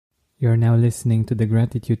You're now listening to the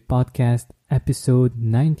Gratitude Podcast, episode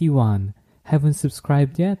 91. Haven't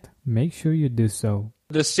subscribed yet? Make sure you do so.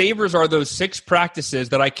 The savers are those 6 practices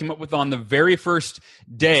that I came up with on the very first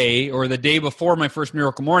day or the day before my first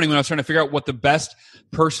miracle morning when I was trying to figure out what the best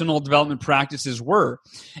personal development practices were.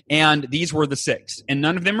 And these were the 6. And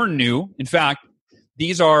none of them are new. In fact,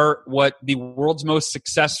 these are what the world's most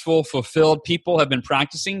successful, fulfilled people have been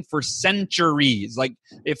practicing for centuries, like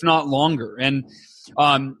if not longer. And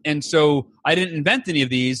so I didn't invent any of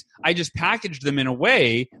these. I just packaged them in a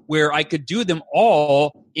way where I could do them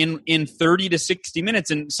all in 30 to 60 minutes.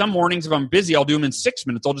 And some mornings, if I'm busy, I'll do them in 6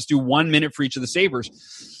 minutes. I'll just do 1 minute for each of the savers.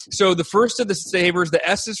 So the first of the savers, the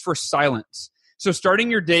S is for silence. So starting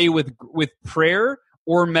your day with prayer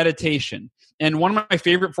or meditation. And one of my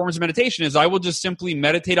favorite forms of meditation is I will just simply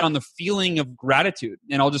meditate on the feeling of gratitude.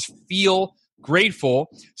 And I'll just feel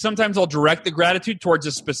grateful. Sometimes I'll direct the gratitude towards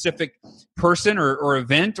a specific person or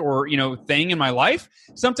event or thing in my life.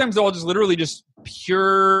 Sometimes I'll just literally just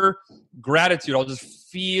pure gratitude. I'll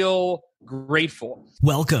just feel grateful.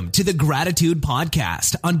 Welcome to the Gratitude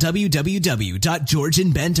Podcast on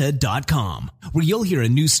www.georgianbenta.com, where you'll hear a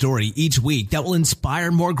new story each week that will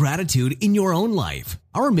inspire more gratitude in your own life.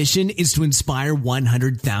 Our mission is to inspire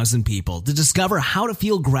 100,000 people to discover how to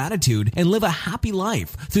feel gratitude and live a happy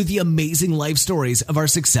life through the amazing life stories of our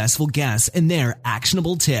successful guests and their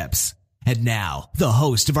actionable tips. And now, the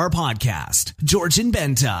host of our podcast, Georgian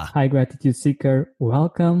Benta. Hi, Gratitude Seeker.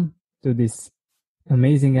 Welcome to this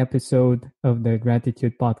amazing episode of the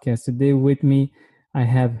Gratitude Podcast. Today with me, I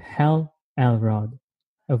have Elrod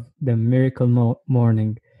of the Miracle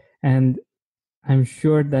Morning. And I'm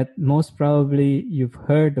sure that most probably you've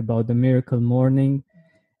heard about the Miracle Morning,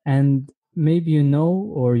 and maybe you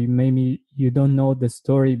know, or maybe you don't know the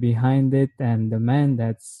story behind it and the man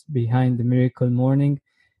that's behind the Miracle Morning.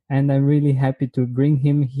 And I'm really happy to bring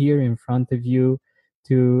him here in front of you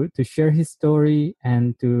to share his story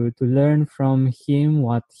and to learn from him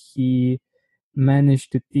what he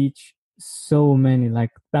managed to teach so many,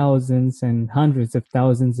 like thousands and hundreds of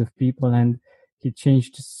thousands of people, and he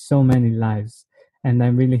changed so many lives. And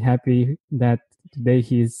I'm really happy that today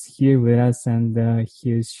he is here with us and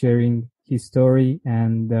he is sharing his story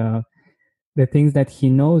and the things that he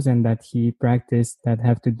knows and that he practiced that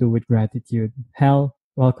have to do with gratitude.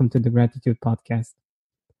 Welcome to the Gratitude Podcast.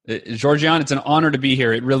 Georgian, it's an honor to be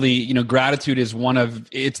here. It really, gratitude is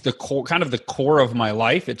it's the core, kind of the core of my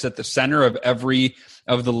life. It's at the center of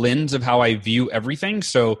of the lens of how I view everything.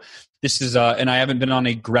 So this is, and I haven't been on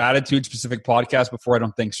a gratitude specific podcast before, I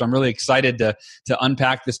don't think. So I'm really excited to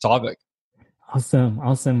unpack this topic. Awesome.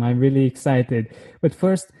 I'm really excited. But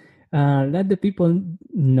first, let the people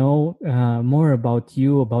know more about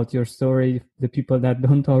you, about your story, the people that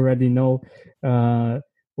don't already know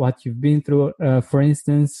what you've been through. For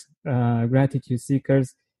instance, Gratitude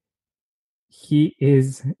Seekers, he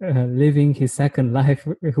is living his second life,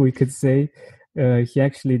 we could say. He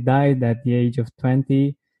actually died at the age of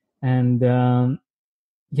 20. And tell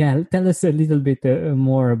us a little bit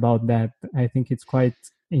more about that. I think it's quite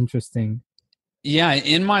interesting. Yeah,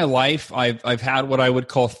 in my life, I've had what I would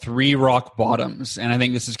call 3 rock bottoms, and I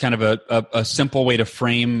think this is kind of a simple way to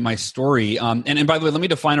frame my story. And by the way, let me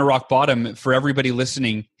define a rock bottom for everybody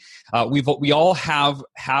listening. We all have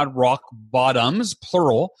had rock bottoms,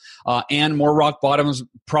 plural, and more rock bottoms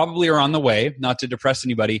probably are on the way. Not to depress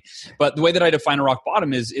anybody, but the way that I define a rock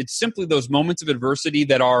bottom is it's simply those moments of adversity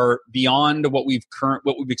that are beyond what we've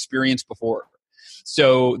experienced before.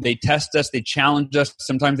 So they test us, they challenge us.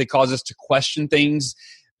 Sometimes they cause us to question things,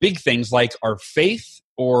 big things like our faith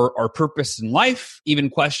or our purpose in life,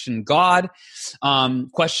 even question God,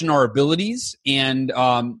 question our abilities. And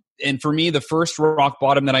for me, the first rock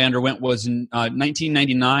bottom that I underwent was in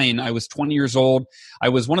 1999. I was 20 years old. I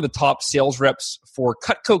was one of the top sales reps for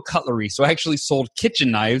Cutco Cutlery. So I actually sold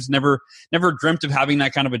kitchen knives. Never dreamt of having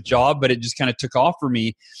that kind of a job, but it just kind of took off for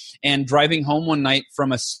me. And driving home one night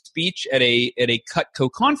from a speech at a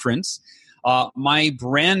Cutco conference, my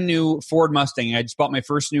brand new Ford Mustang, I just bought my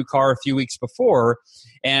first new car a few weeks before,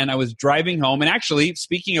 and I was driving home. And actually,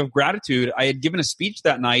 speaking of gratitude, I had given a speech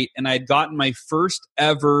that night, and I had gotten my first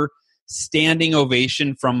ever standing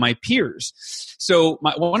ovation from my peers. So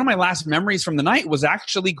one of my last memories from the night was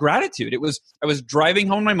actually gratitude. I was driving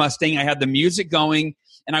home my Mustang, I had the music going,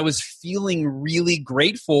 and I was feeling really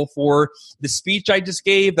grateful for the speech I just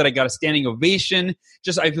gave, that I got a standing ovation.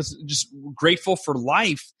 I was just grateful for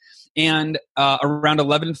life. And around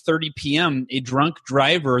 11:30 p.m., a drunk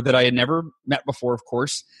driver that I had never met before, of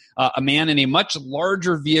course, a man in a much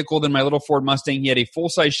larger vehicle than my little Ford Mustang, he had a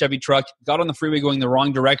full-size Chevy truck, got on the freeway going the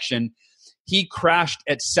wrong direction, he crashed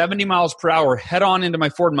at 70 miles per hour head on into my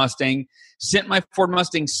Ford Mustang, sent my Ford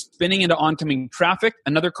Mustang spinning into oncoming traffic.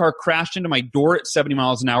 Another car crashed into my door at 70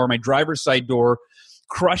 miles an hour, my driver's side door,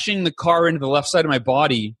 crushing the car into the left side of my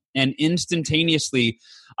body. And instantaneously,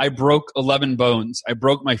 I broke 11 bones. I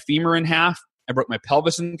broke my femur in half. I broke my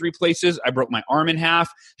pelvis in 3 places. I broke my arm in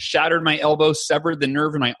half, shattered my elbow, severed the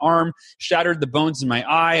nerve in my arm, shattered the bones in my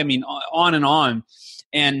eye. I mean, on and on.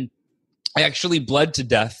 And I actually bled to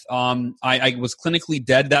death. I was clinically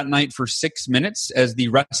dead that night for 6 minutes as the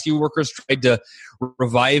rescue workers tried to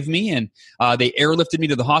revive me, and they airlifted me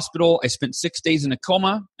to the hospital. I spent 6 days in a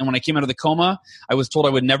coma, and when I came out of the coma, I was told I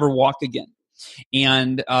would never walk again.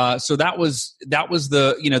 And so that was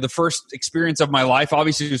the first experience of my life.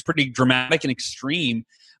 Obviously, it was pretty dramatic and extreme,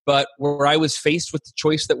 but where I was faced with the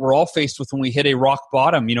choice that we're all faced with when we hit a rock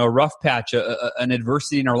bottom, a rough patch, an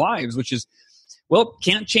adversity in our lives, which is, well,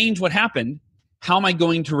 can't change what happened. How am I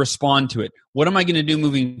going to respond to it? What am I going to do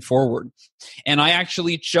moving forward? And I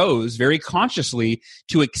actually chose very consciously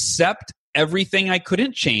to accept everything I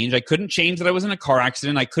couldn't change. I couldn't change that I was in a car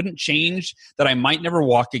accident. I couldn't change that I might never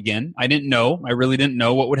walk again. I didn't know. I really didn't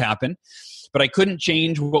know what would happen. But I couldn't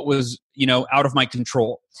change what was, out of my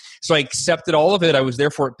control. So I accepted all of it. I was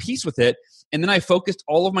therefore at peace with it. And then I focused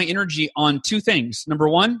all of my energy on 2 things. Number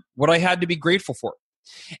 1, what I had to be grateful for.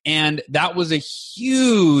 And that was a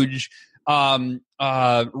huge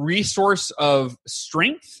resource of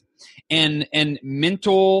strength and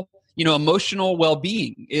mental, emotional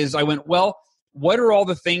well-being. Is I went, well, what are all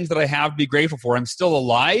the things that I have to be grateful for? I'm still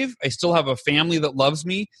alive. I still have a family that loves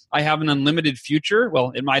me. I have an unlimited future.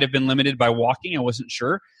 Well, it might have been limited by walking. I wasn't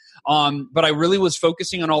sure. But I really was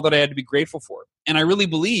focusing on all that I had to be grateful for. And I really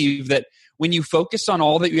believe that when you focus on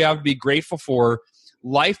all that you have to be grateful for,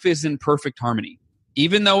 life is in perfect harmony.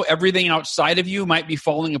 Even though everything outside of you might be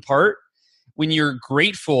falling apart, when you're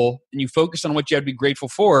grateful and you focus on what you have to be grateful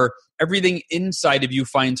for, everything inside of you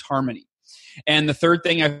finds harmony. And the third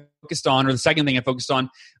thing I focused on, or the second thing I focused on,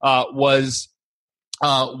 was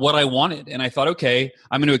what I wanted. And I thought, okay,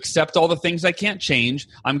 I'm going to accept all the things I can't change.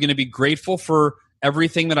 I'm going to be grateful for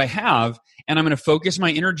everything that I have. And I'm going to focus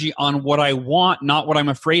my energy on what I want, not what I'm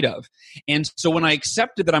afraid of. And so when I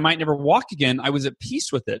accepted that I might never walk again, I was at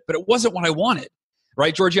peace with it. But it wasn't what I wanted.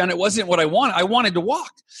 Right, Georgiana? It wasn't what I wanted. I wanted to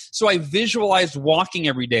walk. So I visualized walking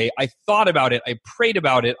every day. I thought about it. I prayed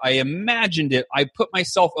about it. I imagined it. I put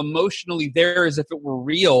myself emotionally there as if it were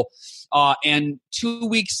real. And 2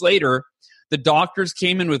 weeks later, the doctors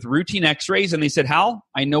came in with routine x-rays and they said, Hal,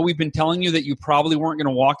 I know we've been telling you that you probably weren't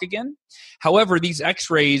going to walk again. However, these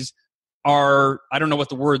x-rays are, I don't know what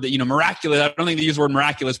the word that, miraculous. I don't think they use the word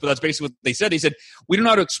miraculous, but that's basically what they said. They said, we don't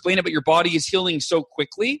know how to explain it, but your body is healing so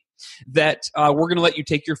quickly that we're going to let you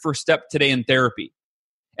take your first step today in therapy.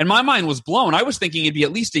 And my mind was blown. I was thinking it'd be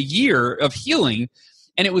at least a year of healing.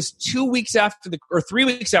 And it was 3 weeks after the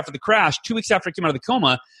crash, 2 weeks after I came out of the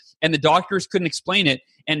coma, and the doctors couldn't explain it.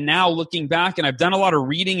 And now looking back, and I've done a lot of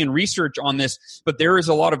reading and research on this, but there is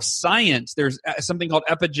a lot of science. There's something called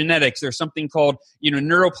epigenetics. There's something called,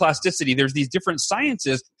 neuroplasticity. There's these different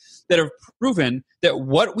sciences that have proven that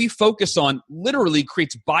what we focus on literally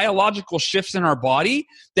creates biological shifts in our body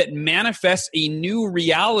that manifests a new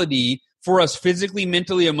reality for us physically,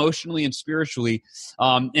 mentally, emotionally, and spiritually.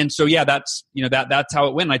 And so, yeah, that's how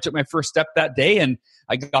it went. I took my first step that day, and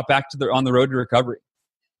I got back on the road to recovery.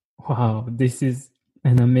 Wow, this is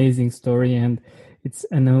an amazing story, and it's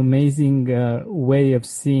an amazing way of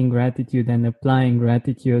seeing gratitude and applying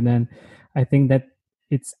gratitude. And I think that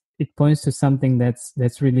it points to something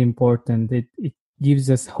that's really important. It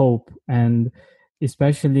gives us hope, and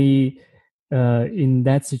especially in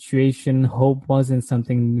that situation, hope wasn't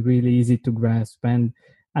something really easy to grasp. And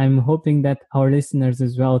I'm hoping that our listeners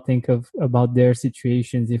as well think about their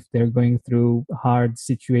situations, if they're going through hard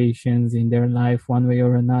situations in their life one way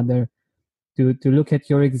or another, to look at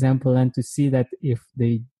your example and to see that if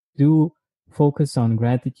they do focus on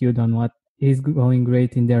gratitude, on what is going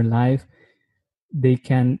great in their life, they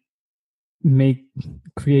can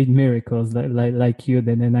create miracles like you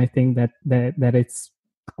did. And I think that it's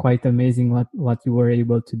quite amazing what you were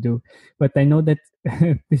able to do. But I know that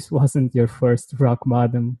this wasn't your first rock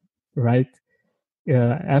bottom, right?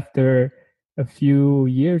 After a few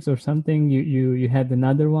years or something, you had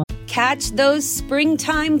another one. Catch those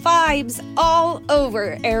springtime vibes all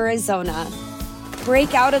over Arizona.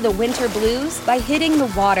 Break out of the winter blues by hitting the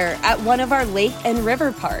water at one of our lake and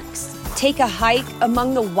river parks. Take a hike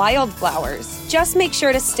among the wildflowers. Just make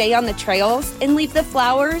sure to stay on the trails and leave the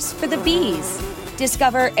flowers for the bees.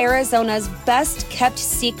 Discover Arizona's best kept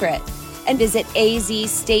secret and visit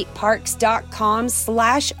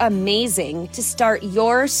azstateparks.com/amazing to start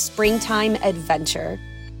your springtime adventure.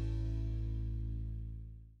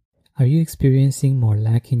 Are you experiencing more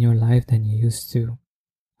lack in your life than you used to?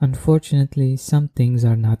 Unfortunately, some things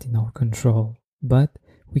are not in our control, but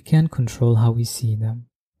we can control how we see them.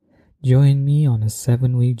 Join me on a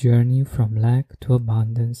 7-week journey from lack to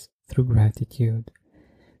abundance through gratitude.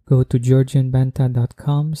 Go to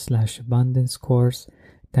georgianbenta.com/abundance course.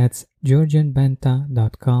 That's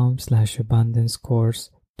georgianbenta.com/abundance course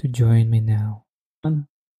to join me now.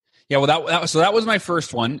 Yeah, well, that was my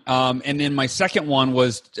first one, and then my second one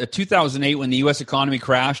was 2008 when the U.S. economy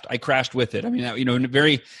crashed. I crashed with it. I mean,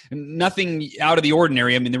 nothing out of the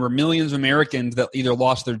ordinary. I mean, there were millions of Americans that either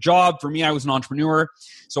lost their job. For me, I was an entrepreneur,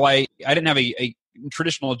 so I didn't have a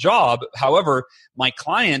traditional job. However, my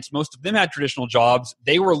clients, most of them had traditional jobs.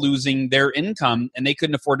 They were losing their income, and they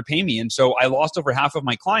couldn't afford to pay me, and so I lost over half of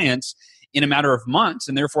my clients in a matter of months,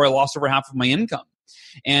 and therefore I lost over half of my income.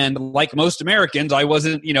 And like most Americans, I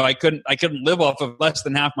wasn't, I couldn't live off of less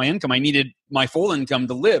than half my income. I needed my full income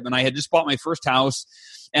to live. And I had just bought my first house,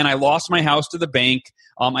 and I lost my house to the bank.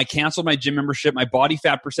 I canceled my gym membership. My body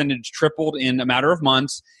fat percentage tripled in a matter of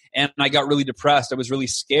months. And I got really depressed. I was really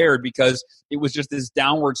scared because it was just this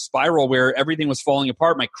downward spiral where everything was falling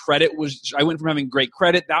apart. My credit I went from having great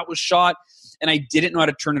credit, that was shot, and I didn't know how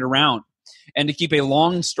to turn it around. And to keep a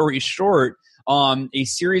long story short, a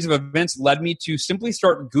series of events led me to simply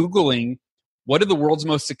start Googling, what do the world's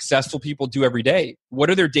most successful people do every day? What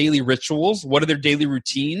are their daily rituals? What are their daily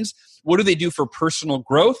routines? What do they do for personal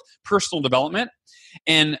growth, personal development?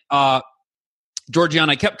 And Georgianne,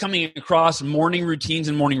 I kept coming across morning routines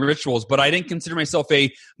and morning rituals, but I didn't consider myself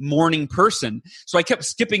a morning person. So I kept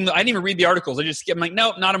skipping. I didn't even read the articles. I just skipped. I'm like,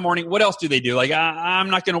 nope, not a morning. What else do they do? Like, I'm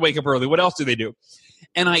not going to wake up early. What else do they do?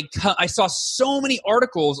 And I saw so many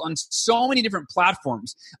articles on so many different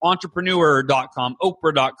platforms, entrepreneur.com,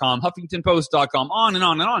 Oprah.com, HuffingtonPost.com, on and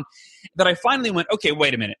on and on, that I finally went, okay,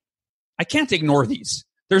 wait a minute. I can't ignore these.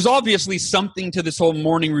 There's obviously something to this whole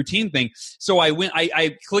morning routine thing. So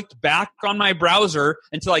I clicked back on my browser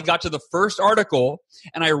until I got to the first article,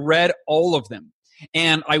 and I read all of them.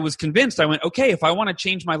 And I was convinced. I went, okay, if I want to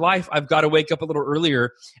change my life, I've got to wake up a little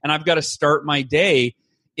earlier, and I've got to start my day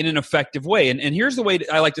in an effective way. And here's the way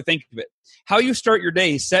I like to think of it. How you start your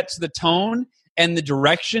day sets the tone and the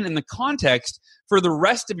direction and the context for the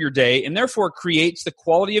rest of your day, and therefore creates the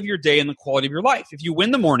quality of your day and the quality of your life. If you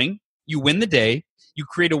win the morning, you win the day, you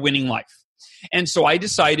create a winning life. And so I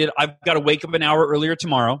decided I've got to wake up an hour earlier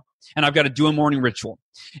tomorrow, and I've got to do a morning ritual.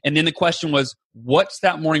 And then the question was, what's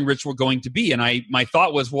that morning ritual going to be? And my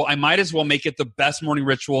thought was, well, I might as well make it the best morning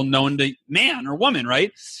ritual known to man or woman,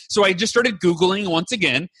 right? So I just started Googling once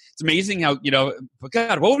again. It's amazing how,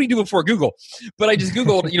 God, what would we do before Google? But I just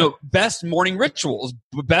Googled, best morning rituals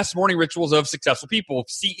of successful people,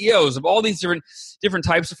 CEOs, of all these different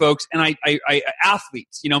types of folks, and I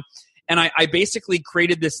athletes, And I basically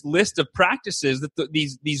created this list of practices that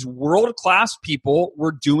these world-class people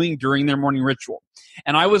were doing during their morning ritual.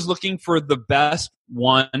 And I was looking for the best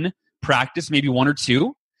one practice, maybe one or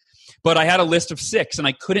two, but I had a list of 6 and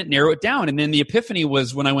I couldn't narrow it down. And then the epiphany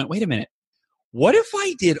was when I went, wait a minute, what if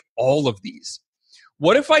I did all of these?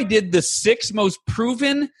 What if I did the 6 most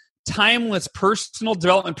proven, timeless personal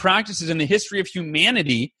development practices in the history of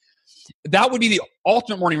humanity? That would be the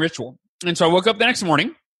ultimate morning ritual. And so I woke up the next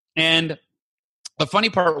morning. And the funny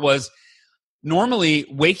part was, normally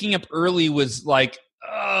waking up early was like,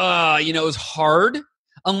 it was hard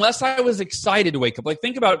unless I was excited to wake up. Like,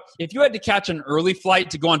 think about if you had to catch an early flight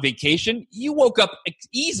to go on vacation, you woke up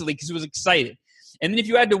easily because it was excited. And then if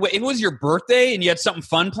you had to wait, if it was your birthday and you had something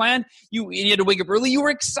fun planned, and you had to wake up early, you were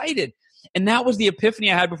excited. And that was the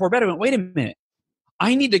epiphany I had before bed. I went, wait a minute,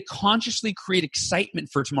 I need to consciously create excitement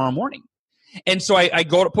for tomorrow morning. And so I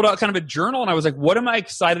go to put out kind of a journal, and I was like, what am I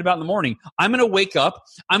excited about in the morning? I'm going to wake up.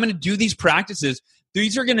 I'm going to do these practices.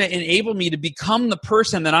 These are going to enable me to become the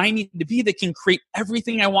person that I need to be that can create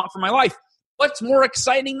everything I want for my life. What's more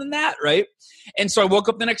exciting than that, right? And so I woke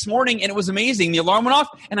up the next morning, and it was amazing. The alarm went off,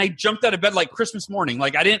 and I jumped out of bed like Christmas morning.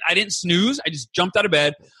 Like I didn't snooze. I just jumped out of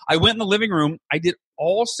bed. I went in the living room. I did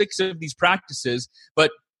all 6 of these practices,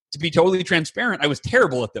 but to be totally transparent, I was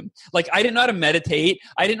terrible at them. Like, I didn't know how to meditate.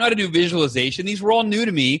 I didn't know how to do visualization. These were all new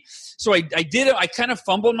to me. So I did it. I kind of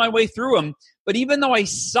fumbled my way through them. But even though I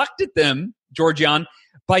sucked at them, Georgianne,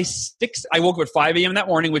 by 6, I woke up at 5 a.m. that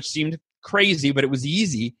morning, which seemed crazy, but it was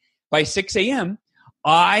easy. By 6 a.m.,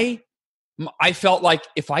 I felt like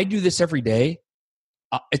if I do this every day,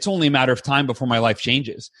 it's only a matter of time before my life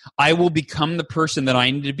changes. I will become the person that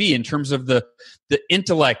I need to be in terms of the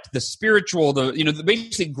intellect, the spiritual, the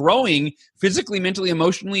basically growing physically, mentally,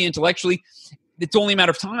 emotionally, intellectually. It's only a matter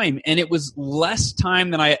of time. And it was less time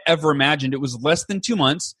than I ever imagined. It was less than 2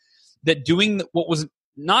 months that doing what was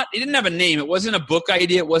not, it didn't have a name. It wasn't a book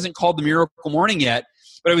idea. It wasn't called The Miracle Morning yet,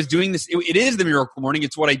 but I was doing this. It is The Miracle Morning.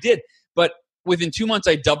 It's what I did. But within 2 months,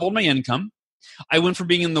 I doubled my income. I went from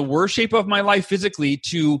being in the worst shape of my life physically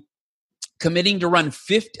to committing to run a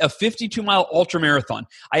 52-mile ultra marathon.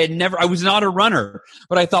 I was not a runner,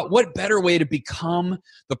 but I thought, what better way to become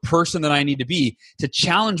the person that I need to be, to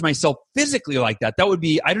challenge myself physically like that? That would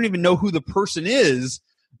be, I don't even know who the person is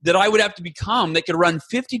that I would have to become that could run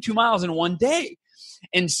 52 miles in one day.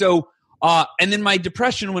 And so, and then my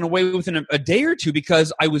depression went away within a day or two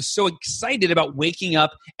because I was so excited about waking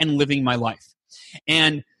up and living my life.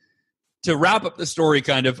 And to wrap up the story,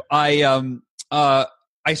 kind of,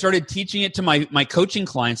 I started teaching it to my coaching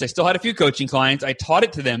clients. I still had a few coaching clients. I taught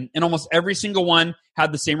it to them, and almost every single one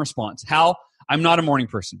had the same response. Hal, I'm not a morning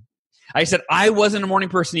person. I said, I wasn't a morning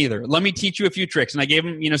person either. Let me teach you a few tricks. And I gave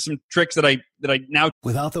them, some tricks that I now.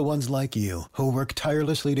 Without the ones like you, who work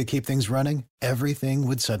tirelessly to keep things running, everything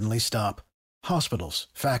would suddenly stop. Hospitals,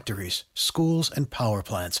 factories, schools, and power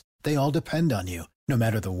plants, they all depend on you. No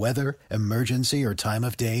matter the weather, emergency, or time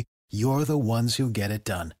of day, you're the ones who get it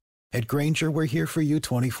done. At Grainger, we're here for you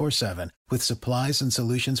 24/7 with supplies and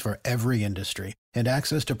solutions for every industry and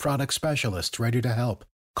access to product specialists ready to help.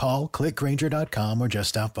 Call, click Grainger.com, or just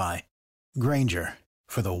stop by. Grainger,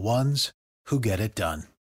 for the ones who get it done.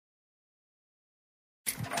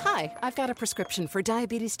 Hi, I've got a prescription for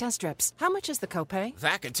diabetes test strips. How much is the copay?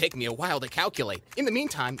 That could take me a while to calculate. In the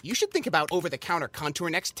meantime, you should think about over-the-counter Contour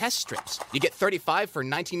Next test strips. You get 35 for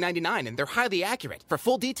 $19.99, and they're highly accurate. For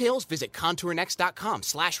full details, visit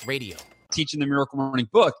contournext.com/radio. Teaching the Miracle Morning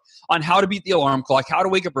book on how to beat the alarm clock, how to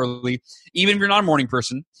wake up early, even if you're not a morning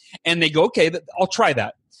person. And they go, okay, I'll try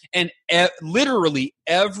that. And literally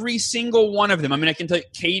every single one of them, I mean, I can tell you,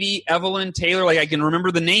 Katie, Evelyn, Taylor, like I can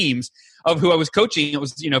remember the names of who I was coaching. It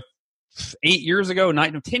was, 10 years ago.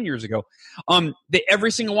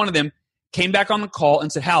 Every single one of them came back on the call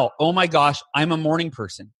and said, Hal, oh my gosh, I'm a morning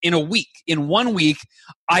person. In 1 week,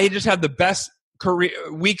 I just had the best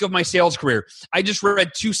week of my sales career. I just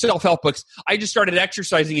read 2 self-help books. I just started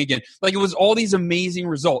exercising again. Like, it was all these amazing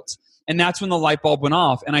results. And that's when the light bulb went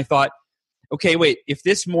off. And I thought, okay, wait, if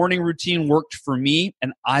this morning routine worked for me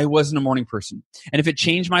and I wasn't a morning person, and if it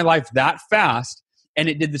changed my life that fast, and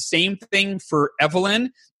it did the same thing for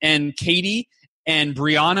Evelyn and Katie and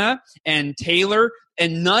Brianna and Taylor,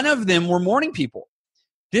 and none of them were morning people,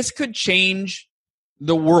 this could change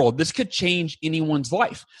the world. This could change anyone's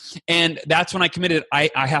life. And that's when I committed, I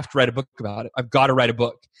have to write a book about it. I've got to write a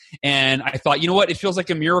book. And I thought, you know what? It feels like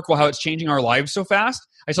a miracle how it's changing our lives so fast.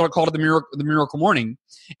 I started calling it the Miracle Morning.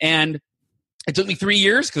 And it took me 3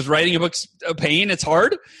 years because writing a book's a pain. It's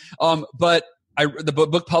hard. But the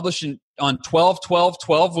book published on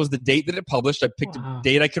 12/12/12 was the date that it published. I picked a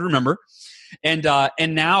date I could remember. And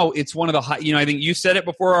now it's one of the high, I think you said it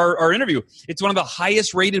before our interview. It's one of the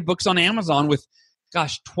highest rated books on Amazon with,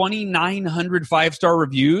 2,900 5-star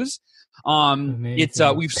reviews.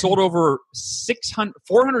 We've sold over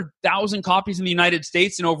 400,000 copies in the United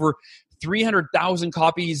States and over 300,000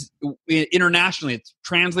 copies internationally. It's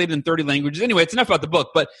translated in 30 languages. Anyway, it's enough about the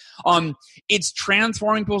book, but it's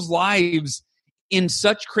transforming people's lives in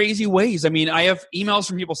such crazy ways. I mean, I have emails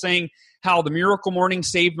from people saying how the Miracle Morning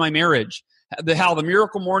saved my marriage, how the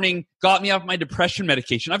Miracle Morning got me off my depression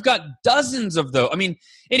medication. I've got dozens of those. I mean,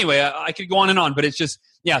 anyway, I could go on and on, but it's just,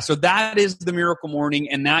 so that is the Miracle Morning,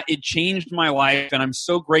 and that it changed my life, and I'm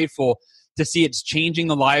so grateful to see it's changing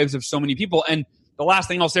the lives of so many people. And the last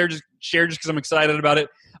thing I'll share just because I'm excited about it,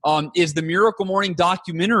 is the Miracle Morning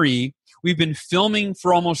documentary. We've been filming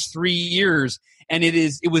for almost 3 years, and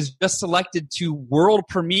it was just selected to world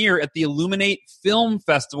premiere at the Illuminate Film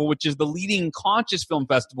Festival, which is the leading conscious film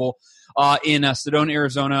festival in Sedona,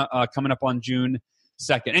 Arizona, coming up on June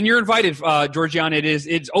 2nd. And you're invited, Georgiana.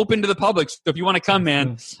 It's open to the public, so if you want to come,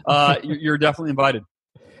 man, you're definitely invited.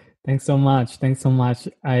 Thanks so much.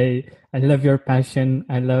 I love your passion.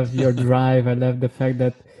 I love your drive. I love the fact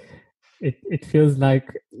that it feels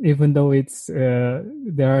like, even though it's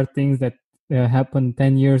there are things that happened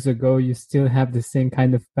 10 years ago, you still have the same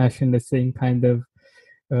kind of passion, the same kind of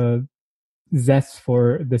zest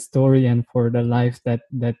for the story and for the life that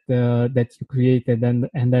you created,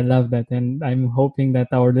 and I love that, and I'm hoping that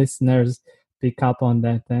our listeners pick up on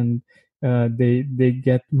that and they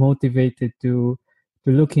get motivated to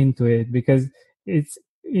look into it, because it's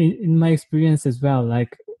in my experience as well,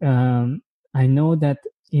 like I know that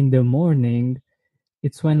in the morning,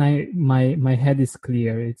 it's when my head is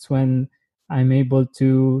clear. It's when I'm able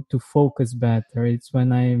to focus better. It's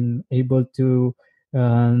when I'm able to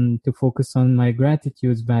focus on my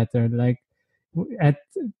gratitudes better. Like at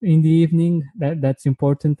in the evening, that's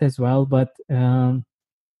important as well. But in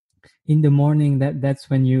the morning, that's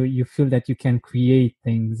when you feel that you can create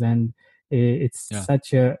things, and it's Yeah.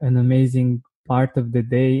 such an amazing part of the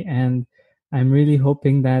day. And I'm really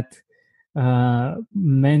hoping that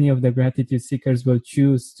many of the gratitude seekers will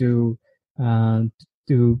choose uh,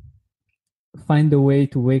 to find a way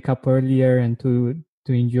to wake up earlier and to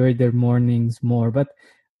enjoy their mornings more. But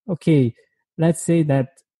okay, let's say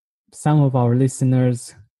that some of our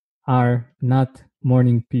listeners are not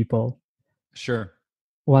morning people. Sure.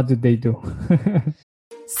 What do they do?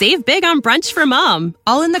 Save big on brunch for mom,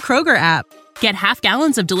 all in the Kroger app. Get half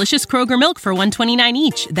gallons of delicious Kroger milk for $1.29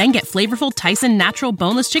 each. Then get flavorful Tyson natural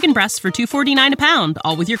boneless chicken breasts for $2.49 a pound,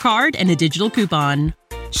 all with your card and a digital coupon.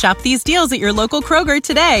 Shop these deals at your local Kroger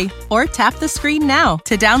today, or tap the screen now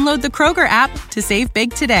to download the Kroger app to save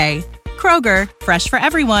big today. Kroger, fresh for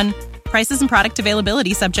everyone. Prices and product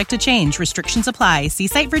availability subject to change. Restrictions apply. See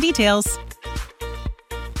site for details.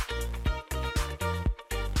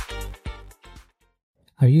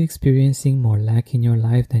 Are you experiencing more lack in your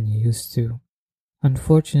life than you used to?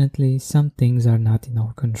 Unfortunately, some things are not in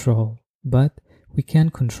our control, but we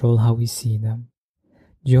can control how we see them.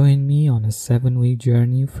 Join me on a 7-week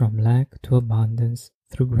journey from lack to abundance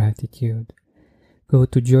through gratitude. Go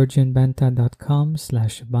to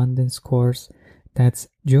georgianbenta.com/abundance course. That's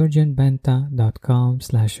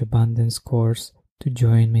georgianbenta.com/abundance course to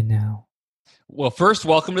join me now. Well, first,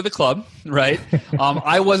 welcome to the club, right?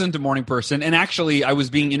 I wasn't a morning person. And actually, I was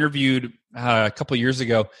being interviewed a couple of years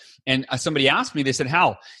ago, and somebody asked me, they said,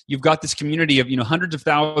 Hal, you've got this community of hundreds of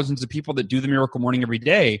thousands of people that do the Miracle Morning every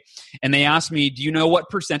day. And they asked me, do you know what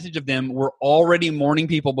percentage of them were already morning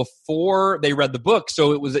people before they read the book?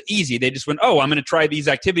 So it was easy. They just went, oh, I'm going to try these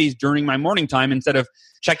activities during my morning time instead of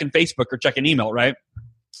checking Facebook or checking email, right?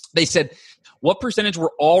 They said, what percentage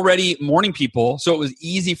were already morning people? So it was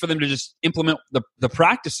easy for them to just implement the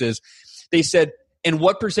practices. They said, and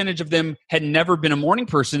what percentage of them had never been a morning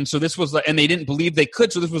person? So this was, and they didn't believe they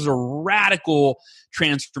could. So this was a radical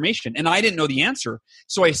transformation. And I didn't know the answer.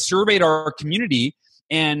 So I surveyed our community,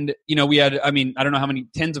 and, we had, I don't know how many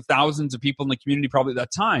tens of thousands of people in the community probably at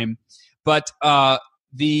that time, but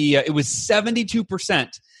it was 72%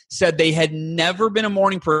 said they had never been a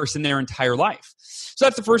morning person their entire life. So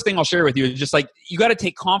that's the first thing I'll share with you. Is just like, you got to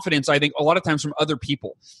take confidence, I think, a lot of times from other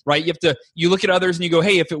people, right? You look at others and you go,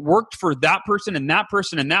 hey, if it worked for that person and that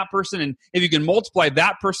person and that person, and if you can multiply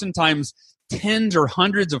that person times tens or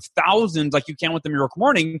hundreds of thousands like you can with the Miracle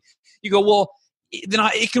Morning, you go, well, then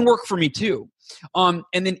it can work for me too. And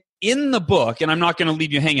then in the book, and I'm not going to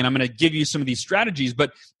leave you hanging, I'm going to give you some of these strategies,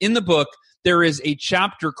 but in the book, there is a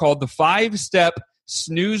chapter called the 5-step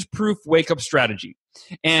snooze-proof wake-up strategy.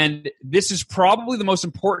 And this is probably the most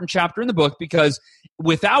important chapter in the book, because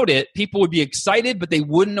without it, people would be excited, but they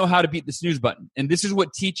wouldn't know how to beat the snooze button. And this is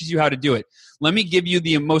what teaches you how to do it. Let me give you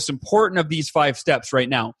the most important of these 5 steps right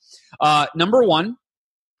now. Number 1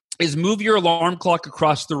 is move your alarm clock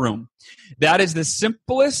across the room. That is the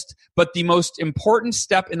simplest, but the most important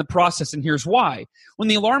step in the process, and here's why. When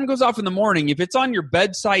the alarm goes off in the morning, if it's on your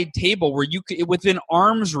bedside table where within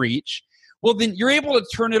arm's reach, well, then you're able to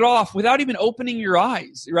turn it off without even opening your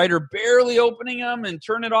eyes, right? Or barely opening them, and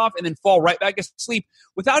turn it off and then fall right back asleep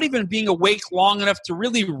without even being awake long enough to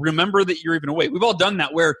really remember that you're even awake. We've all done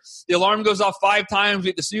that, where the alarm goes off 5 times, we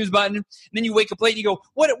hit the snooze button, and then you wake up late and you go,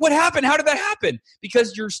 what happened? How did that happen?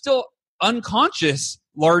 Because you're still unconscious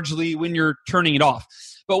largely when you're turning it off.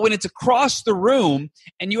 But when it's across the room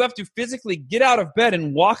and you have to physically get out of bed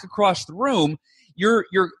and walk across the room, your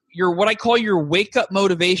what I call your wake up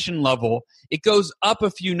motivation level, it goes up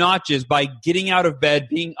a few notches by getting out of bed,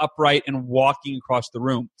 being upright, and walking across the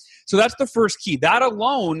room. So that's the first key. That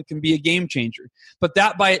alone can be a game changer. But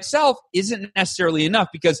that by itself isn't necessarily enough,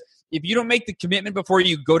 because if you don't make the commitment before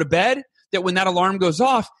you go to bed that when that alarm goes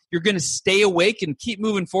off, you're going to stay awake and keep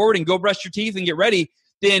moving forward and go brush your teeth and get ready,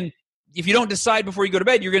 then if you don't decide before you go to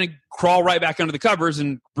bed, you're going to crawl right back under the covers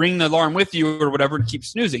and bring the alarm with you or whatever and keep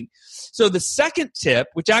snoozing. So the second tip,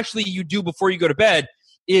 which actually you do before you go to bed,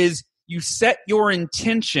 is you set your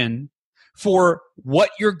intention for what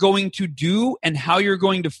you're going to do and how you're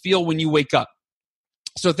going to feel when you wake up.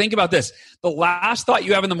 So think about this. The last thought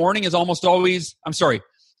you have in the morning is almost always,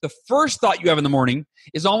 the first thought you have in the morning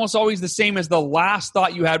is almost always the same as the last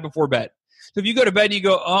thought you had before bed. So if you go to bed and you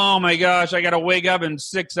go, oh my gosh, I got to wake up in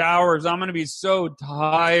 6 hours. I'm going to be so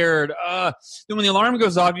tired. Then when the alarm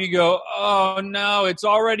goes off, you go, oh no, it's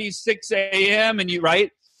already 6 a.m. And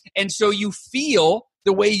right? And so you feel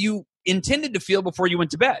the way you intended to feel before you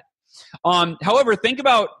went to bed. However, think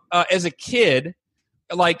about as a kid,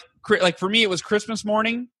 like for me, it was Christmas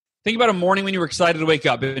morning. Think about a morning when you were excited to wake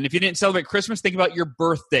up. And if you didn't celebrate Christmas, think about your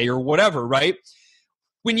birthday or whatever, right?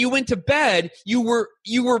 When you went to bed, you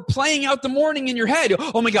were playing out the morning in your head.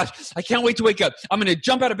 Oh my gosh, I can't wait to wake up. I'm going to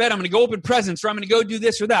jump out of bed. I'm going to go open presents, or I'm going to go do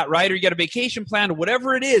this or that, right? Or you got a vacation plan or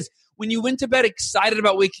whatever it is. When you went to bed excited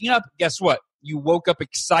about waking up, guess what? You woke up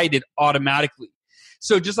excited automatically.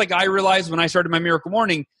 So just like I realized when I started my Miracle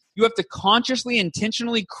Morning, you have to consciously,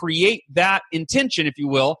 intentionally create that intention, if you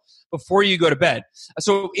will, before you go to bed.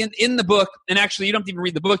 So in the book, and actually you don't even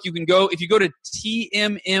read the book, you can go, if you go to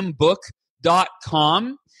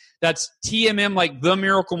tmmbook.com, that's TMM, like the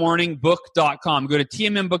Miracle Morning book.com. Go to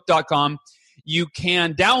tmmbook.com. You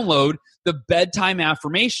can download the bedtime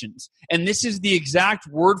affirmations. And this is the exact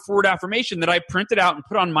word-for-word affirmation that I printed out and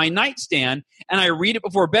put on my nightstand, and I read it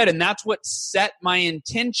before bed, and that's what set my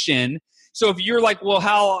intention. So if you're like, well,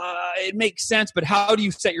 Hal, it makes sense, but how do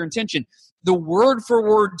you set your intention? The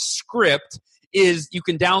word-for-word script is, you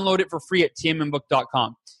can download it for free at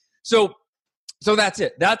tmmbook.com. So that's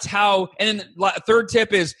it. That's how. And then third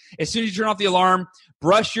tip is, as soon as you turn off the alarm,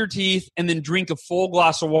 brush your teeth and then drink a full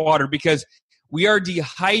glass of water, because we are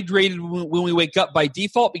dehydrated when we wake up by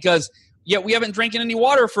default, because yet we haven't drinking any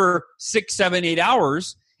water for 6, 7, 8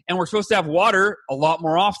 hours, and we're supposed to have water a lot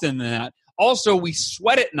more often than that. Also, we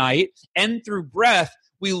sweat at night, and through breath,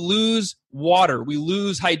 we lose water. We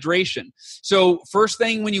lose hydration. So first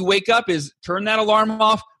thing when you wake up is turn that alarm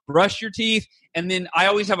off, brush your teeth, and then I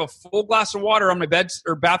always have a full glass of water on my bed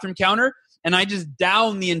or bathroom counter, and I just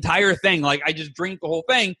down the entire thing. Like, I just drink the whole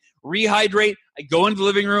thing, rehydrate. I go into the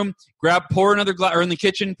living room, pour another glass, or in the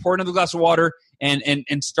kitchen, pour another glass of water,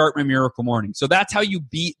 and start my Miracle Morning. So that's how you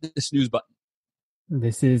beat the snooze button.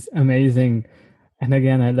 This is amazing. And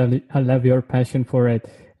again, I love your passion for it.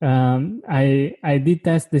 I did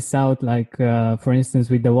test this out, like, for instance,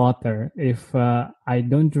 with the water. If I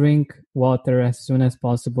don't drink water as soon as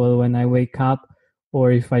possible when I wake up,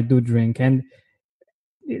 or if I do drink, and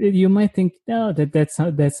you might think, no, that's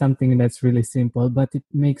something that's really simple, but it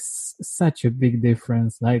makes such a big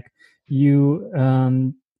difference. Like, you,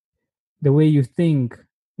 the way you think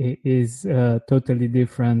is totally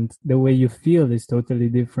different. The way you feel is totally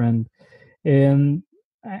different.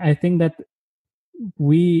 I think that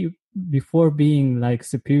we, before being like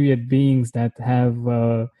superior beings that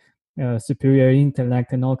have superior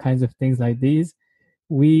intellect and all kinds of things like these,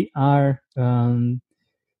 we are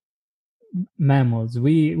mammals.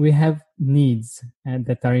 We have needs and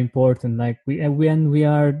that are important. Like, when we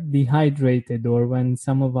are dehydrated, or when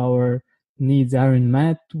some of our needs aren't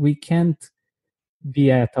met, we can't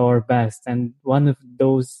be at our best. And one of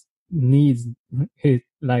those needs is,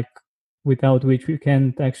 like, without which we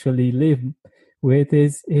can't actually live with,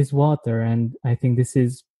 is water. And I think this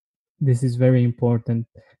is very important.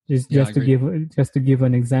 Just to give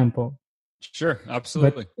an example. Sure,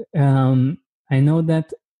 absolutely. But I know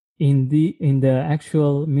that in the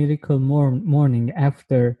actual Miracle Morning,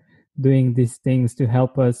 after doing these things to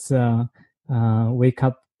help us wake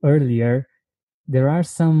up earlier, there are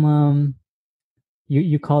some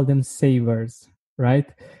you call them savers, right?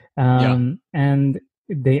 And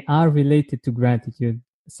they are related to gratitude.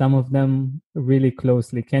 Some of them really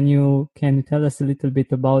closely. Can you tell us a little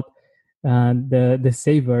bit about the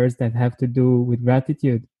savers that have to do with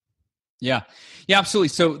gratitude? Yeah, absolutely.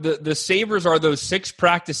 So the savers are those 6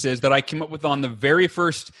 practices that I came up with on the very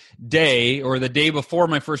first day, or the day before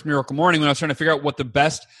my first Miracle Morning, when I was trying to figure out what the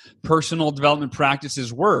best personal development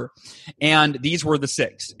practices were. And these were the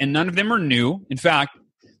 6. And none of them are new. In fact,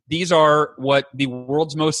 these are what the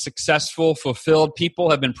world's most successful, fulfilled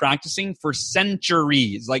people have been practicing for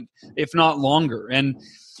centuries, like, if not longer. And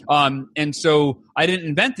so I didn't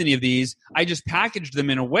invent any of these. I just packaged them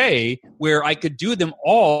in a way where I could do them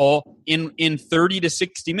all in 30 to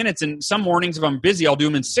 60 minutes. And some mornings, if I'm busy, I'll do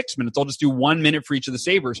them in 6 minutes. I'll just do 1 minute for each of the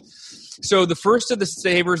savers. So the first of the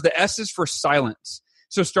savers, the S is for silence.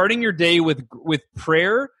 So starting your day with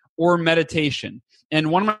prayer or meditation. And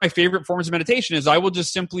one of my favorite forms of meditation is I will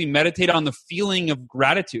just simply meditate on the feeling of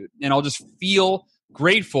gratitude, and I'll just feel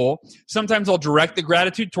grateful. Sometimes I'll direct the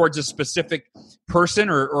gratitude towards a specific person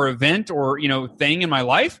or event or thing in my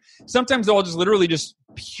life. Sometimes I'll just literally just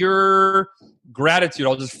pure gratitude.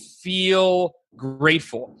 I'll just feel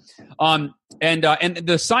grateful. And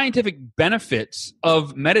the scientific benefits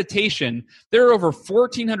of meditation, there are over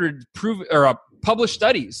 1,400 published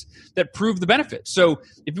studies that prove the benefits. So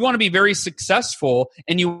if you want to be very successful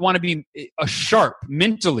and you want to be sharp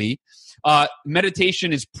mentally,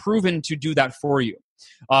 meditation is proven to do that for you.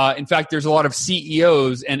 In fact, there's a lot of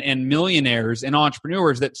CEOs and millionaires and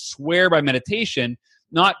entrepreneurs that swear by meditation,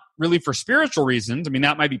 not really for spiritual reasons. I mean,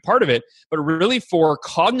 that might be part of it, but really for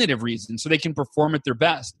cognitive reasons so they can perform at their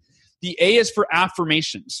best. The A is for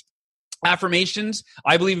affirmations. Affirmations,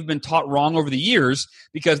 I believe, have been taught wrong over the years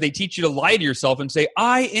because they teach you to lie to yourself and say,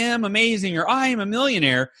 I am amazing, or I am a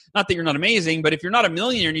millionaire. Not that you're not amazing, but if you're not a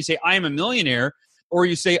millionaire and you say, I am a millionaire, or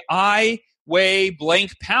you say, I weigh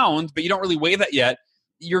blank pounds, but you don't really weigh that yet,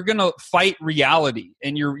 you're going to fight reality.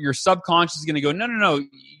 And your subconscious is going to go, no,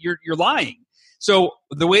 you're lying. So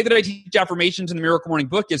the way that I teach affirmations in the Miracle Morning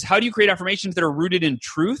book is how do you create affirmations that are rooted in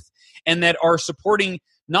truth and that are supporting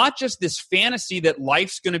not just this fantasy that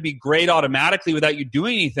life's going to be great automatically without you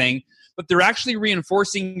doing anything, but they're actually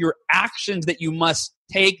reinforcing your actions that you must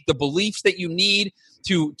take, the beliefs that you need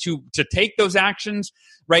to take those actions,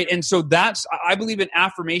 right? And so I believe in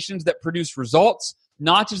affirmations that produce results,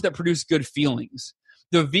 not just that produce good feelings.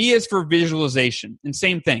 The V is for visualization, and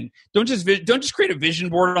same thing. Don't just create a vision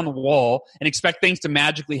board on the wall and expect things to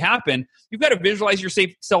magically happen. You've got to visualize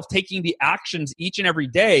yourself taking the actions each and every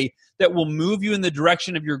day that will move you in the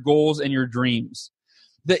direction of your goals and your dreams.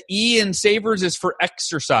 The E in Savers is for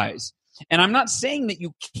exercise. And I'm not saying that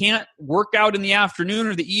you can't work out in the afternoon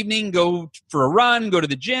or the evening, go for a run, go to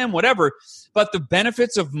the gym, whatever, but the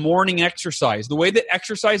benefits of morning exercise, the way that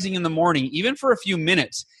exercising in the morning, even for a few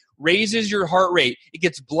minutes, raises your heart rate. It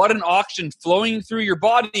gets blood and oxygen flowing through your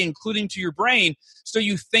body, including to your brain, so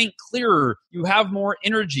you think clearer, you have more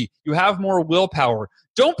energy, you have more willpower.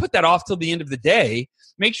 Don't put that off till the end of the day.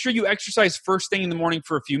 Make sure you exercise first thing in the morning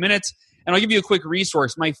for a few minutes. And I'll give you a quick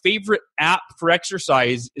resource. My favorite app for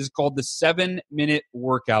exercise is called the 7-Minute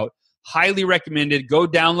Workout. Highly recommended. Go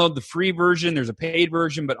download the free version. There's a paid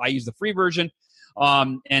version, but I use the free version.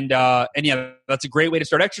 And yeah, that's a great way to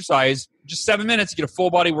start exercise. Just 7 minutes, you get a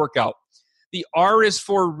full body workout. The R is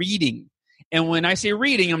for reading. And when I say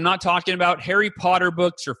reading, I'm not talking about Harry Potter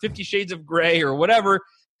books or 50 Shades of Grey or whatever,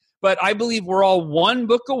 but I believe we're all one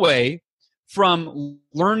book away from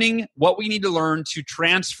learning what we need to learn to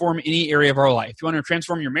transform any area of our life. If you want to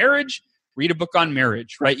transform your marriage, read a book on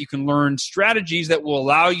marriage, right? You can learn strategies that will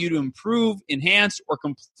allow you to improve, enhance, or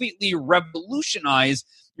completely revolutionize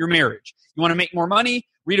your marriage. You want to make more money?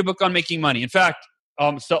 Read a book on making money. In fact,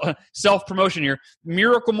 self-promotion here,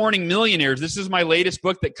 Miracle Morning Millionaires. This is my latest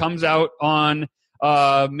book that comes out on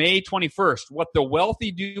May 21st. What the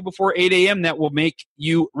wealthy do before 8 a.m. that will make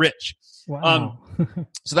you rich. Wow.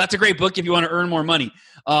 So that's a great book if you want to earn more money.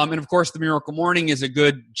 And of course, The Miracle Morning is a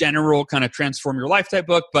good general kind of transform your life type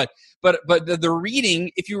book. But the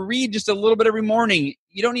reading, if you read just a little bit every morning,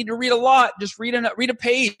 you don't need to read a lot. Just read a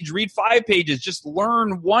page, read 5 pages. Just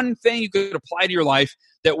learn one thing you could apply to your life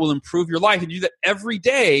that will improve your life. And you do that every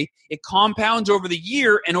day. It compounds over the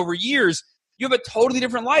year, and over years, you have a totally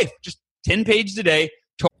different life. Just 10 pages a day.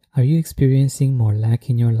 Are you experiencing more lack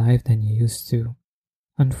in your life than you used to?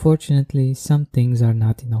 Unfortunately, some things are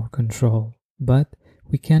not in our control, but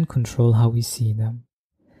we can control how we see them.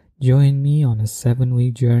 Join me on a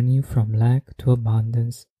 7-week journey from lack to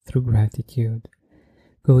abundance through gratitude.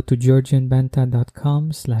 Go to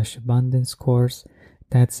georgianbenta.com/abundance course.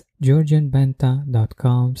 That's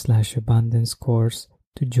georgianbenta.com/abundance course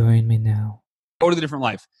to join me now. Go to the different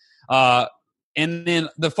life. And then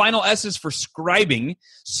the final S is for scribing.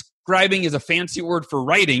 Scribing is a fancy word for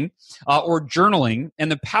writing or journaling.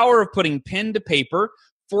 And the power of putting pen to paper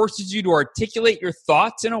forces you to articulate your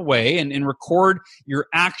thoughts in a way and record your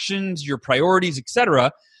actions, your priorities,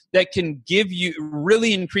 etc., that can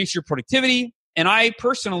really increase your productivity. And I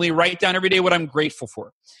personally write down every day what I'm grateful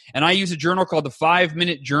for. And I use a journal called the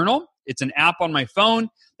 5-Minute Journal. It's an app on my phone.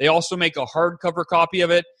 They also make a hardcover copy of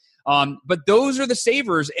it. But those are the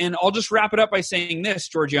savers. And I'll just wrap it up by saying this,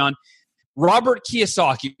 Georgian. Robert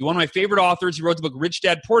Kiyosaki, one of my favorite authors, he wrote the book Rich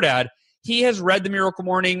Dad, Poor Dad. He has read The Miracle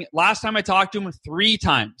Morning. Last time I talked to him 3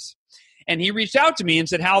 times. And he reached out to me and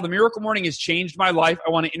said, Hal, The Miracle Morning has changed my life.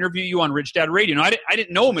 I want to interview you on Rich Dad Radio. And I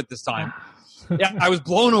didn't know him at this time. Yeah, I was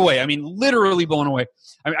blown away. I mean, literally blown away.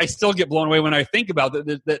 I still get blown away when I think about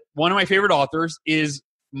that one of my favorite authors is,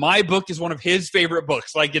 my book is one of his favorite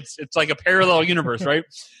books. Like it's like a parallel universe, right?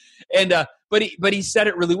 And but he said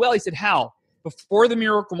it really well. He said, Hal, before The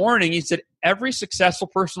Miracle Morning, he said, every successful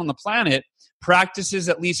person on the planet practices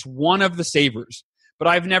at least one of the savers. But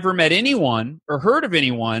I've never met anyone or heard of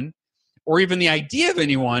anyone or even the idea of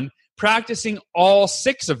anyone practicing all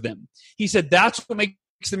 6 of them. He said, that's what makes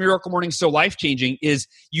the Miracle Morning so life-changing is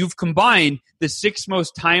you've combined the 6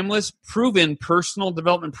 most timeless, proven personal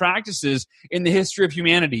development practices in the history of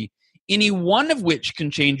humanity, any one of which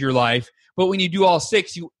can change your life. But when you do all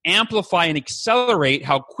 6, you amplify and accelerate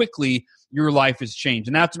how quickly your life is changed.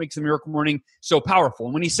 And that's what makes the Miracle Morning so powerful.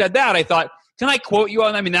 And when he said that, I thought, can I quote you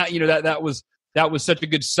on? I mean, that was such a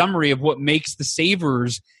good summary of what makes the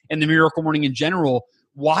Savers and the Miracle Morning in general,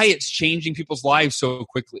 why it's changing people's lives so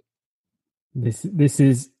quickly. This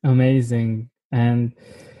is amazing, and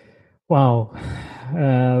wow,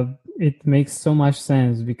 it makes so much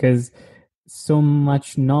sense because so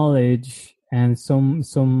much knowledge and so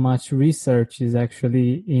much research is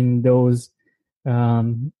actually in those.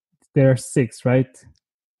 There are 6, right?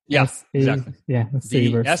 Yeah, exactly. Yeah,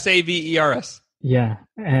 Savers. SAVERS. Yeah,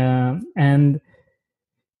 and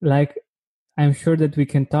like, I'm sure that we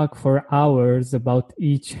can talk for hours about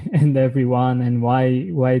each and every one and why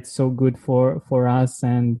it's so good for us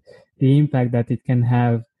and the impact that it can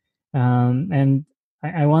have. And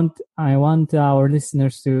I want our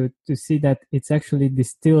listeners to see that it's actually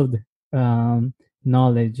distilled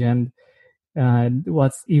knowledge. And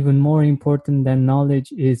what's even more important than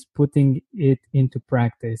knowledge is putting it into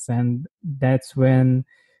practice. And that's when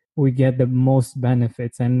we get the most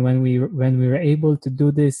benefits. And when we're able to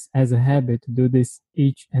do this as a habit, to do this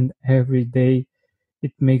each and every day,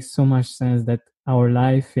 it makes so much sense that our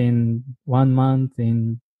life in 1 month,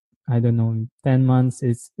 in, I don't know, 10 months,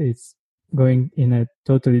 it's going in a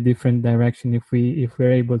totally different direction if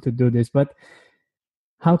we're able to do this. But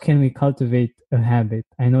how can we cultivate a habit?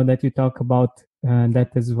 I know that you talk about that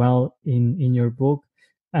as well in your book.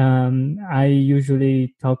 I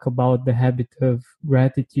usually talk about the habit of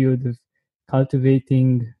gratitude, of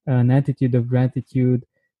cultivating an attitude of gratitude,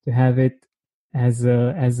 to have it as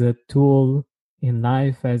a tool in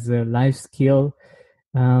life, as a life skill.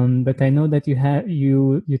 But I know that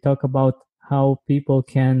you talk about how people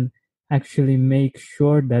can actually make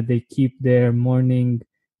sure that they keep their morning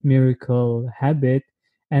miracle habit.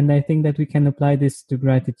 And I think that we can apply this to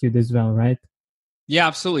gratitude as well, right? Yeah,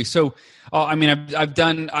 absolutely. So,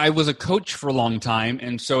 I was a coach for a long time.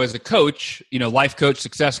 And so as a coach, life coach,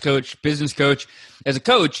 success coach, business coach, as a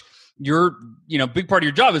coach, big part of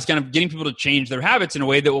your job is kind of getting people to change their habits in a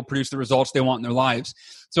way that will produce the results they want in their lives.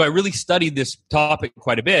 So I really studied this topic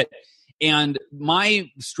quite a bit. And my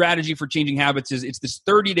strategy for changing habits it's this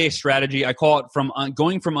 30-day strategy. I call it from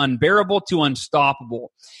going from unbearable to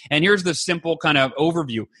unstoppable. And here's the simple kind of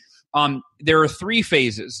overview. There are 3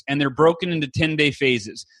 phases, and they're broken into 10-day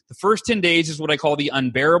phases. The first 10 days is what I call the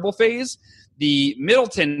unbearable phase. The middle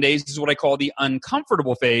 10 days is what I call the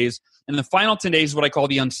uncomfortable phase. And the final 10 days is what I call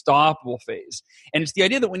the unstoppable phase. And it's the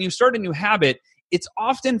idea that when you start a new habit, it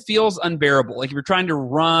often feels unbearable. Like if you're trying to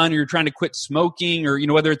run or you're trying to quit smoking, or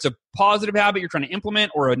whether it's a positive habit you're trying to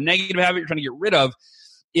implement or a negative habit you're trying to get rid of,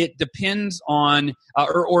 it depends on,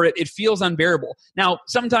 or it feels unbearable. Now,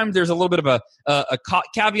 sometimes there's a little bit of a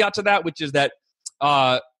caveat to that, which is that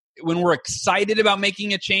when we're excited about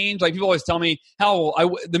making a change, like people always tell me,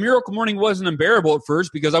 the Miracle Morning wasn't unbearable at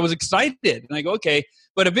first because I was excited. And I go, okay,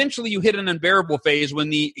 but eventually you hit an unbearable phase when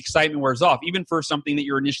the excitement wears off, even for something that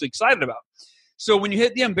you're initially excited about. So when you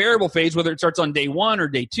hit the unbearable phase, whether it starts on day 1 or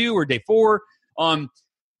day 2 or day 4,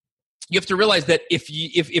 you have to realize that if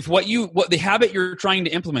the habit you're trying to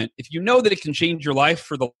implement, if you know that it can change your life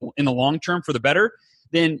in the long term for the better,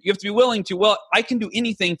 then you have to be willing to, I can do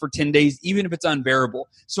anything for 10 days, even if it's unbearable.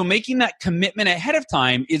 So making that commitment ahead of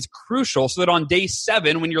time is crucial so that on day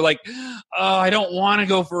 7, when you're like, I don't want to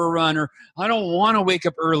go for a run, or I don't want to wake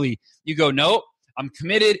up early, you go, nope, I'm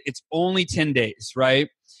committed. It's only 10 days, right?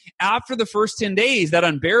 After the first 10 days, that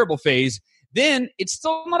unbearable phase, then it's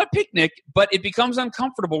still not a picnic, but it becomes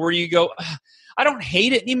uncomfortable where you go, I don't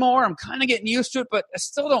hate it anymore. I'm kind of getting used to it, but I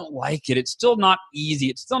still don't like it. It's still not easy.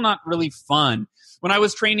 It's still not really fun. When I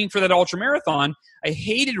was training for that ultra marathon, I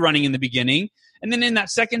hated running in the beginning. And then in that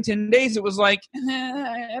second 10 days, it was like,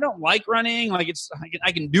 I don't like running. Like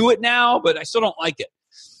I can do it now, but I still don't like it.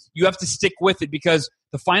 You have to stick with it because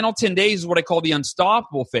the final 10 days is what I call the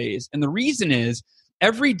unstoppable phase. And the reason is,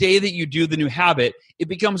 every day that you do the new habit, it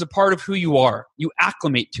becomes a part of who you are. You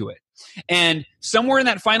acclimate to it. And somewhere in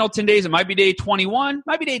that final 10 days, it might be day 21,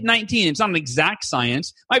 might be day 19. It's not an exact science.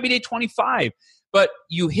 It might be day 25. But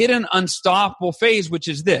you hit an unstoppable phase, which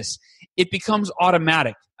is this. It becomes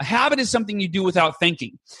automatic. A habit is something you do without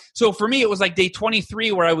thinking. So for me, it was like day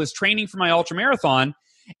 23 where I was training for my ultra marathon.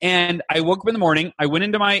 And I woke up in the morning. I went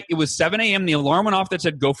into it was 7 a.m. The alarm went off that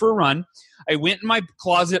said, go for a run. I went in my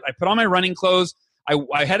closet. I put on my running clothes.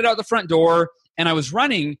 I headed out the front door and I was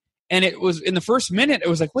running, and it was in the first minute, it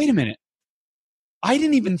was like, wait a minute. I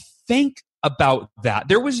didn't even think about that.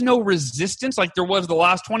 There was no resistance like there was the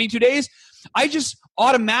last 22 days. I just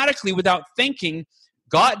automatically, without thinking,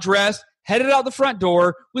 got dressed, headed out the front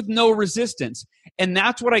door with no resistance. And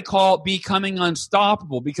that's what I call becoming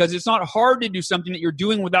unstoppable, because it's not hard to do something that you're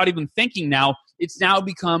doing without even thinking now. It's now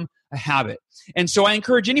become a habit. And so I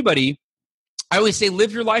encourage anybody, I always say,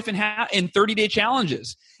 live your life in 30-day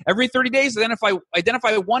challenges. Every 30 days,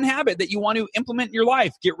 identify one habit that you want to implement in your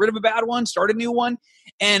life. Get rid of a bad one, start a new one,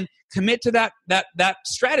 and commit to that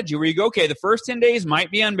strategy where you go, okay, the first 10 days might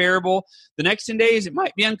be unbearable. The next 10 days, it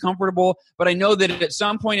might be uncomfortable. But I know that at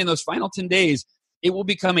some point in those final 10 days, it will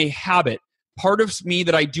become a habit, part of me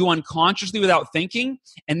that I do unconsciously without thinking,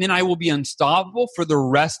 and then I will be unstoppable for the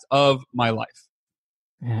rest of my life.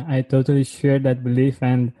 Yeah, I totally share that belief,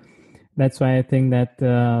 and that's why I think that,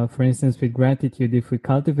 for instance, with gratitude, if we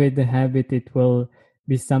cultivate the habit, it will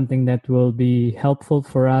be something that will be helpful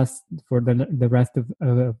for us for the rest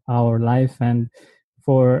of our life, and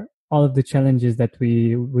for all of the challenges that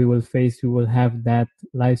we will face. We will have that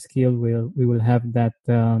life skill. We will have that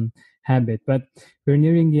habit. But we're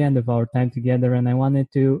nearing the end of our time together, and I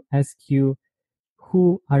wanted to ask you,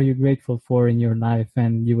 who are you grateful for in your life,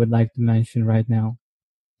 and you would like to mention right now?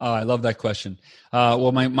 Oh, I love that question.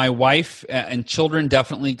 Well, my wife and children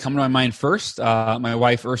definitely come to my mind first. My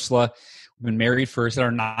wife, Ursula, we've been married for our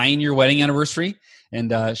 9-year wedding anniversary,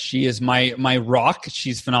 and she is my rock.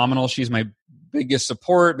 She's phenomenal. She's my biggest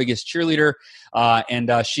support, biggest cheerleader,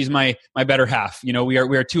 and she's my better half. You know, we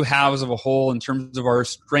are two halves of a whole in terms of our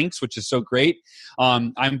strengths, which is so great.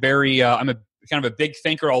 I'm a kind of a big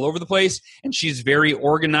thinker all over the place, and she's very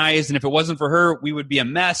organized. And if it wasn't for her, we would be a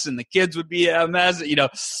mess, and the kids would be a mess. You know,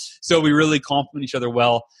 so we really complement each other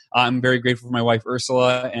well. I'm very grateful for my wife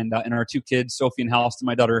Ursula and our two kids, Sophie and Halston.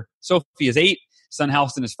 My daughter Sophie is 8, son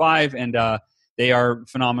Halston is 5, and they are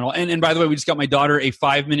phenomenal. And by the way, we just got my daughter a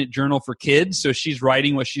 5-minute journal for kids, so she's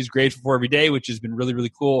writing what she's grateful for every day, which has been really,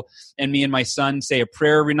 really cool. And me and my son say a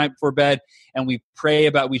prayer every night before bed, and we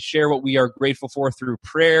share what we are grateful for through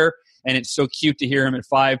prayer. And it's so cute to hear him at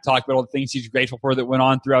 5 talk about all the things he's grateful for that went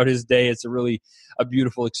on throughout his day. It's a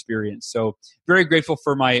beautiful experience. So very grateful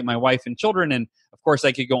for my wife and children. And of course,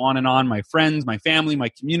 I could go on and on, my friends, my family, my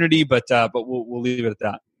community, but we'll leave it at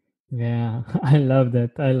that. Yeah, I love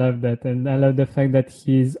that. And I love the fact that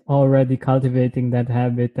he's already cultivating that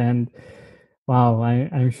habit. And wow,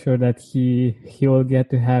 I'm sure that he will get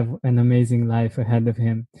to have an amazing life ahead of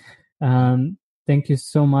him. Thank you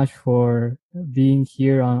so much for being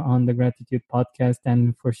here on the Gratitude Podcast,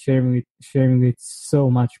 and for sharing with so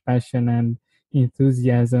much passion and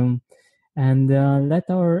enthusiasm. And let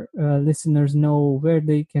our listeners know where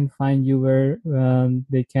they can find you, where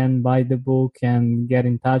they can buy the book and get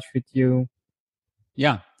in touch with you.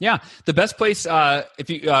 Yeah. The best place if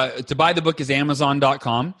you to buy the book is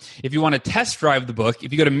Amazon.com. If you want to test drive the book,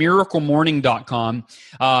 if you go to miraclemorning.com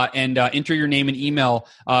and enter your name and email,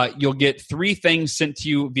 you'll get 3 things sent to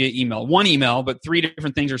you via email. 1 email, but 3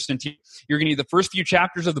 different things are sent to you. You're going to get the first few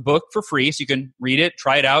chapters of the book for free, so you can read it,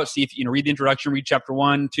 try it out, see if read the introduction, read chapter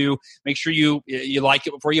 1, 2. Make sure you like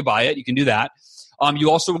it before you buy it. You can do that. You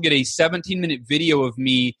also will get a 17-minute video of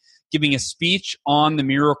me giving a speech on the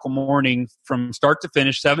Miracle Morning from start to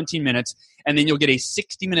finish, 17 minutes, and then you'll get a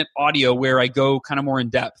 60-minute audio where I go kind of more in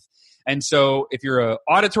depth. And so if you're an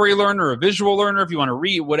auditory learner or a visual learner, if you want to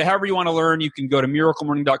read, whatever you want to learn, you can go to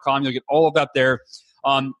miraclemorning.com. You'll get all of that there.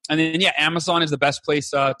 And then, Amazon is the best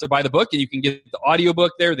place to buy the book, and you can get the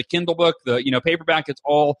audiobook there, the Kindle book, the paperback. It's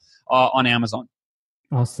all on Amazon.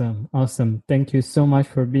 Awesome. Thank you so much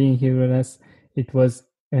for being here with us. It was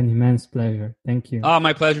an immense pleasure. Thank you.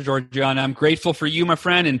 My pleasure, Georgiana. I'm grateful for you, my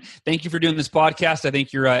friend, and thank you for doing this podcast. I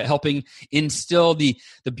think you're helping instill the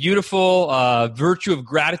beautiful virtue of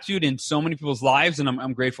gratitude in so many people's lives, and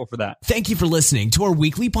I'm grateful for that. Thank you for listening to our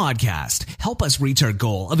weekly podcast. Help us reach our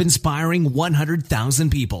goal of inspiring 100,000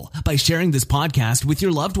 people by sharing this podcast with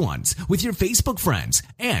your loved ones, with your Facebook friends.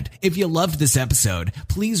 And if you loved this episode,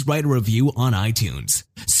 please write a review on iTunes.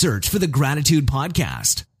 Search for the Gratitude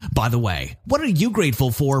Podcast. By the way, what are you grateful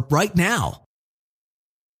for right now?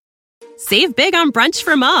 Save big on brunch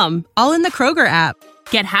for mom, all in the Kroger app.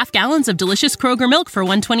 Get half gallons of delicious Kroger milk for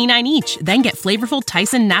 $1.29 each. Then get flavorful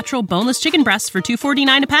Tyson natural boneless chicken breasts for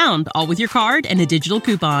 $2.49 a pound, all with your card and a digital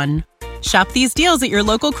coupon. Shop these deals at your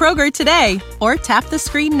local Kroger today, or tap the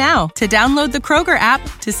screen now to download the Kroger app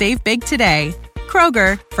to save big today.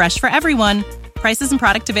 Kroger, fresh for everyone. Prices and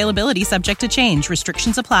product availability subject to change.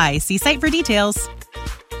 Restrictions apply. See site for details.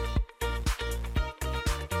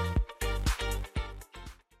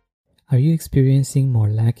 Are you experiencing more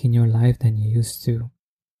lack in your life than you used to?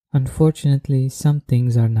 Unfortunately, some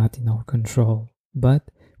things are not in our control, but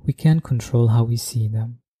we can't control how we see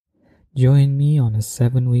them. Join me on a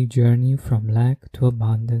 7-week journey from lack to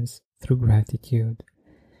abundance through gratitude.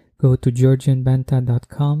 Go to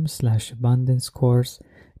georgianbenta.com/abundance course.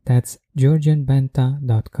 That's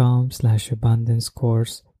georgianbenta.com/abundance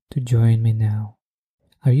course to join me now.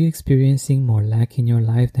 Are you experiencing more lack in your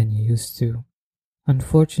life than you used to?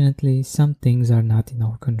 Unfortunately, some things are not in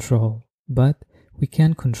our control, but we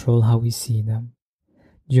can control how we see them.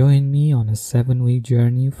 Join me on a 7-week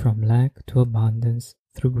journey from lack to abundance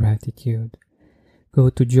through gratitude. Go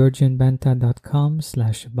to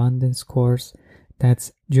georgianbenta.com/abundance course.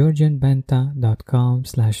 That's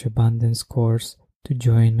georgianbenta.com/abundance course to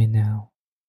join me now.